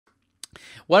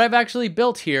what I've actually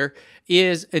built here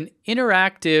is an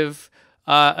interactive,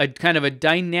 a kind of a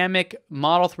dynamic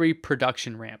Model 3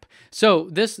 production ramp. So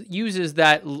this uses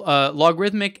that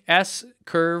logarithmic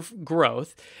S-curve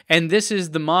growth, and this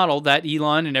is the model that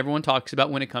Elon and everyone talks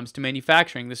about when it comes to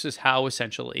manufacturing. This is how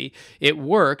essentially it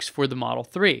works for the Model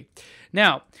 3.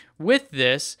 Now, with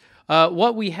this,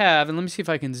 what we have, and let me see if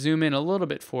I can zoom in a little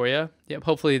bit for you. Yep,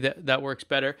 hopefully that works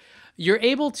better. You're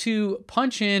able to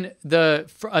punch in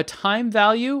a time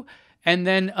value and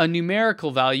then a numerical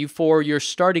value for your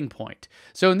starting point.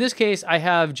 So in this case, I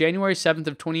have January 7th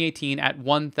of 2018 at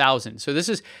 1,000. So this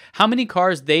is how many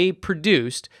cars they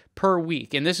produced per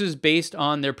week, and this is based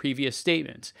on their previous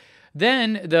statements.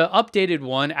 Then the updated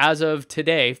one as of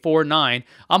today, 4/9,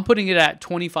 I'm putting it at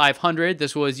 2,500.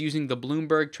 This was using the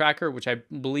Bloomberg tracker, which I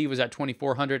believe was at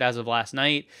 2,400 as of last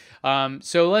night.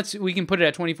 So we can put it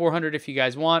at 2,400 if you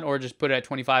guys want, or just put it at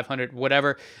 2,500,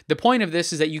 whatever. The point of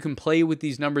this is that you can play with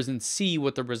these numbers and see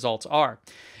what the results are.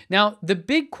 Now, the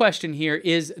big question here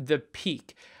is the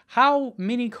peak. How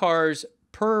many cars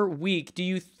per week do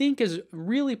you think is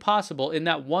really possible in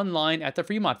that one line at the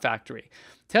Fremont factory?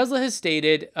 Tesla has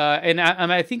stated, and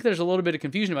I think there's a little bit of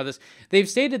confusion about this, they've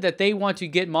stated that they want to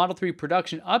get Model 3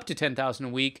 production up to 10,000 a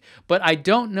week, but I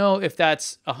don't know if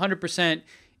that's 100%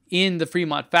 in the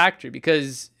Fremont factory,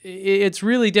 because it's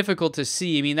really difficult to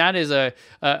see. I mean, that is a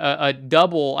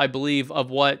double, I believe, of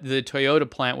what the Toyota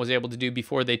plant was able to do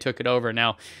before they took it over.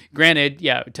 Now, granted,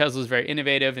 yeah, Tesla's very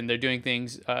innovative and they're doing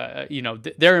things,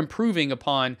 they're improving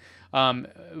upon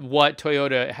what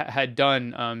Toyota had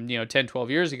done, 10, 12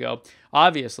 years ago,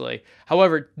 obviously.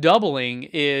 However, doubling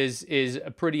is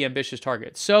a pretty ambitious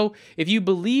target. So if you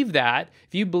believe that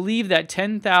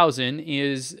 10,000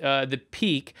 is the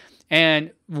peak,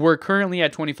 and we're currently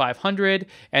at 2,500,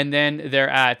 and then they're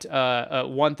at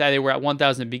they were at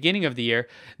 1,000 at the beginning of the year,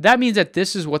 that means that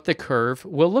this is what the curve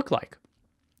will look like.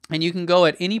 And you can go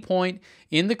at any point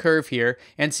in the curve here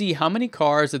and see how many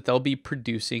cars that they'll be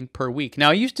producing per week. Now,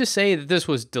 I used to say that this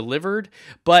was delivered,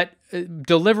 but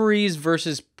deliveries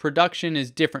versus production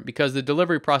is different because the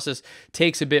delivery process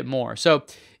takes a bit more. So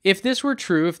if this were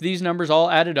true, if these numbers all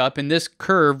added up and this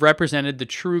curve represented the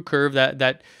true curve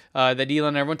that Elon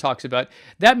and everyone talks about,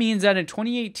 that means that in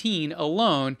 2018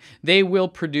 alone, they will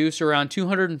produce around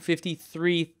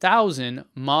 253,000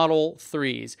 Model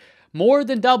 3s. More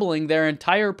than doubling their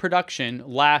entire production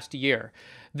last year.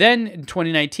 Then in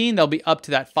 2019, they'll be up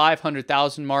to that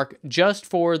 500,000 mark just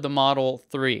for the Model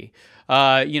 3.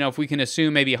 If we can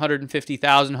assume maybe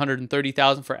 150,000,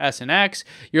 130,000 for S and X,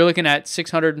 you're looking at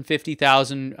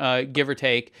 650,000, give or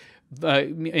take,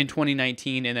 in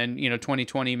 2019, and then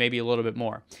 2020 maybe a little bit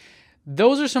more.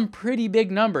 Those are some pretty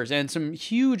big numbers and some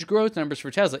huge growth numbers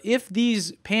for Tesla. If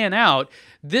these pan out,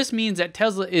 this means that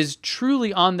Tesla is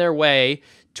truly on their way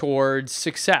towards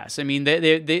success. I mean,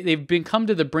 they've come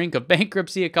to the brink of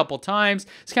bankruptcy a couple times.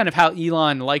 It's kind of how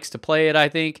Elon likes to play it, I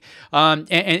think,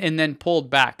 and then pulled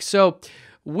back. So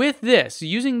with this,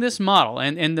 using this model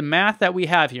and the math that we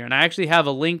have here, and I actually have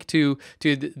a link to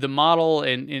the model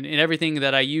and everything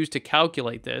that I use to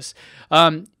calculate this,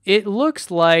 it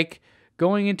looks like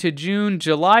going into June,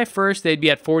 July 1st, they'd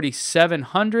be at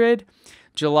 4,700.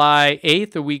 July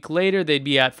 8th, a week later, they'd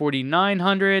be at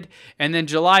 4,900. And then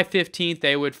July 15th,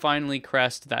 they would finally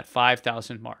crest that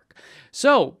 5,000 mark.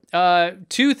 So,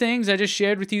 two things I just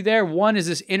shared with you there. One is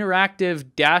this interactive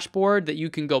dashboard that you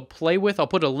can go play with. I'll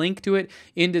put a link to it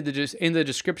in the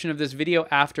description of this video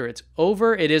after it's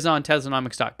over. It is on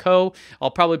Teslanomics.co. I'll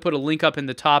probably put a link up in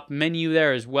the top menu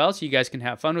there as well, so you guys can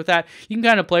have fun with that. You can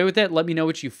kind of play with it. Let me know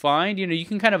what you find. You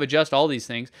can kind of adjust all these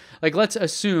things. Like, let's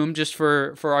assume, just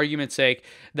for argument's sake,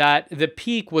 that the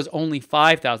peak was only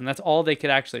 5,000. That's all they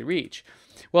could actually reach.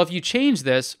 Well, if you change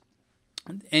this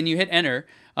and you hit enter,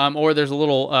 or there's a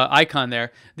little icon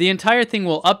there, the entire thing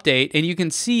will update and you can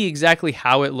see exactly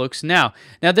how it looks now.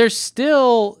 Now, they're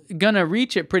still going to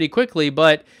reach it pretty quickly,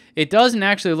 but it doesn't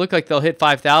actually look like they'll hit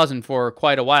 5,000 for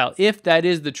quite a while, if that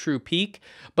is the true peak,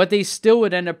 but they still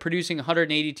would end up producing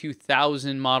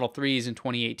 182,000 Model 3s in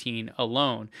 2018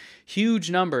 alone. Huge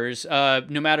numbers,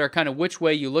 no matter kind of which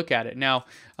way you look at it. Now,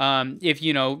 if,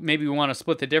 maybe we want to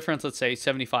split the difference, let's say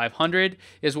 7,500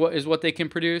 is what they can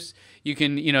produce. You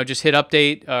can, just hit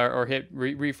update or hit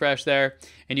refresh there,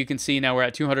 and you can see now we're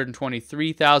at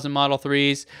 223,000 Model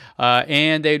 3s,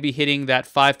 and they'd be hitting that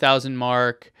 5,000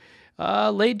 mark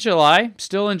late July,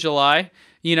 still in July,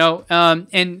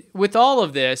 and with all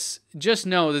of this, just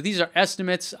know that these are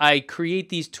estimates. I create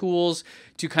these tools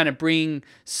to kind of bring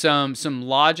some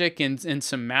logic and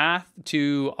some math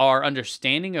to our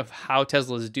understanding of how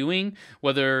Tesla is doing,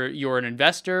 whether you're an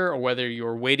investor or whether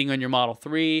you're waiting on your Model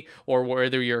 3 or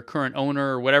whether you're a current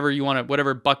owner or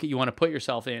whatever bucket you want to put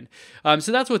yourself in.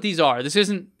 So that's what these are. This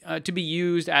isn't to be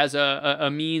used as a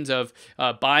means of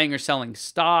buying or selling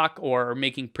stock or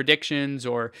making predictions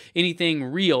or anything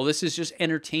real. This is just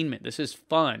entertainment. This is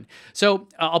fun. So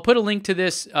I'll put a link to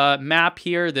this map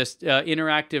here, this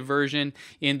interactive version,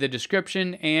 in the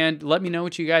description, and let me know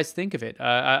what you guys think of it.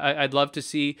 I'd love to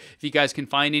see if you guys can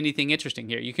find anything interesting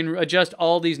here. You can adjust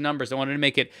all these numbers. I wanted to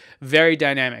make it very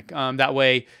dynamic. That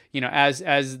way,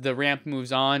 as the ramp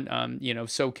moves on,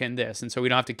 so can this, and so we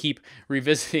don't have to keep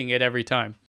revisiting it every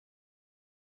time.